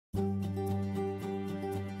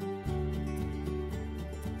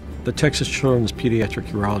The Texas Children's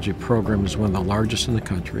Pediatric Urology program is one of the largest in the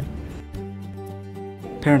country.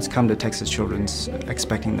 Parents come to Texas Children's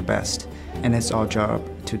expecting the best, and it's our job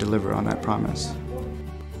to deliver on that promise.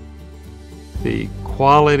 The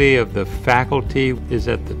quality of the faculty is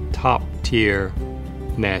at the top tier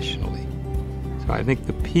nationally. So I think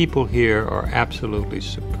the people here are absolutely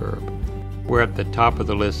superb. We're at the top of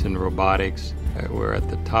the list in robotics. We're at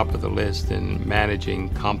the top of the list in managing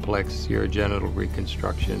complex urogenital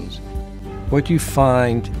reconstructions. What you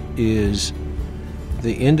find is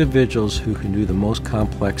the individuals who can do the most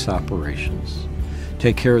complex operations,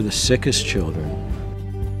 take care of the sickest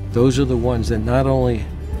children, those are the ones that not only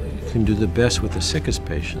can do the best with the sickest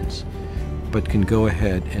patients, but can go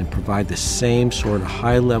ahead and provide the same sort of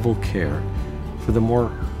high-level care for the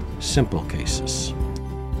more simple cases.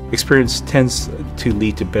 Experience tends to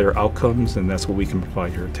lead to better outcomes, and that's what we can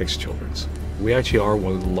provide here at Texas Children's. We actually are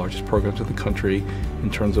one of the largest programs in the country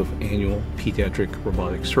in terms of annual pediatric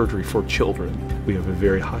robotic surgery for children. We have a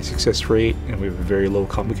very high success rate and we have a very low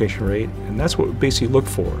complication rate, and that's what we basically look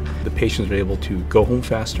for. The patients are able to go home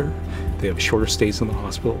faster, they have shorter stays in the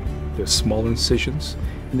hospital, they have smaller incisions,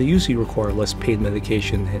 and they usually require less pain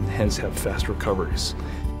medication and hence have fast recoveries.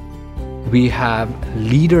 We have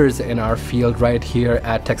leaders in our field right here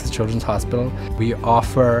at Texas Children's Hospital. We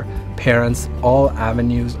offer parents all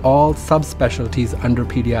avenues, all subspecialties under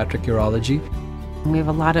pediatric urology. We have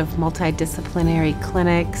a lot of multidisciplinary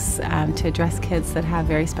clinics to address kids that have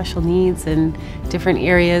very special needs in different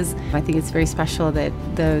areas. I think it's very special that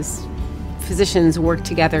those physicians work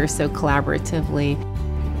together so collaboratively.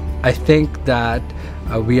 I think that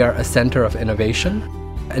we are a center of innovation.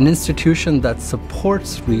 An institution that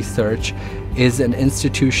supports research is an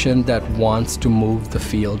institution that wants to move the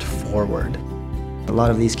field forward. A lot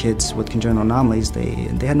of these kids with congenital anomalies, they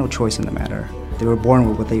had no choice in the matter. They were born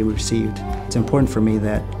with what they received. It's important for me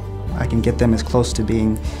that I can get them as close to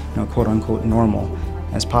being, quote-unquote normal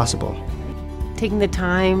as possible. Taking the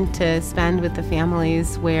time to spend with the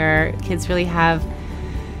families where kids really have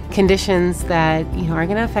conditions that are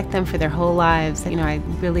going to affect them for their whole lives. I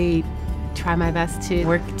really try my best to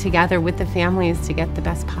work together with the families to get the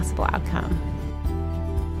best possible outcome.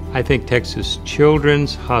 I think Texas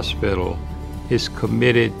Children's Hospital is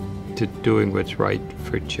committed to doing what's right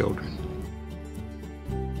for children.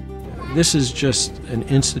 This is just an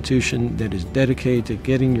institution that is dedicated to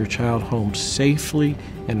getting your child home safely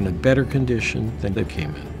and in a better condition than they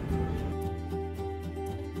came in.